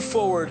 to move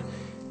forward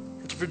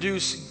and to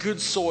produce good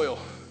soil,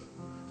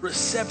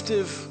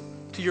 receptive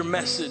to your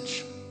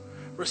message,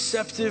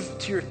 receptive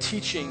to your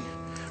teaching,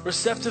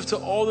 receptive to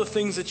all the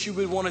things that you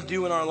would want to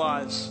do in our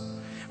lives.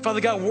 Father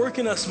God, work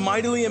in us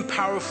mightily and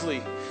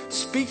powerfully.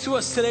 Speak to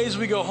us today as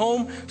we go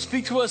home.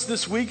 Speak to us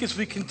this week as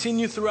we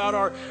continue throughout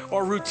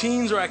our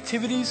routines, our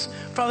activities.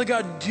 Father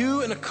God,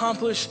 do and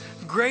accomplish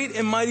great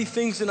and mighty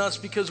things in us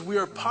because we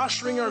are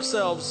posturing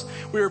ourselves.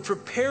 We are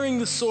preparing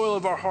the soil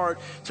of our heart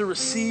to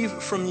receive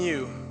from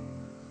you.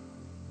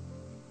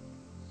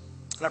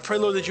 And I pray,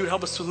 Lord, that you would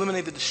help us to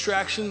eliminate the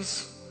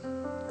distractions,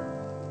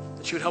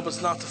 that you would help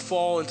us not to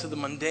fall into the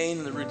mundane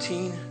and the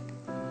routine,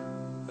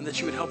 and that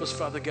you would help us,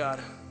 Father God,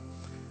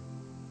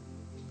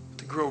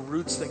 to grow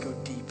roots that go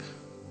deep,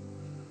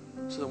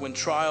 so that when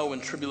trial,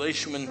 when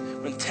tribulation,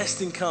 when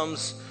testing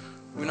comes,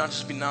 we would not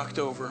just be knocked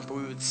over, but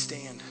we would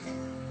stand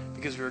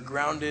because we are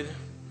grounded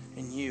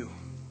in you.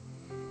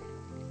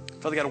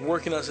 Father God,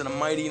 work in us in a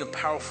mighty and a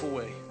powerful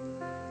way.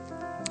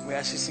 We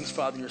ask these things,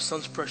 Father, in your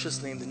Son's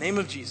precious name, the name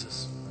of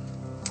Jesus.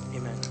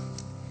 Amen.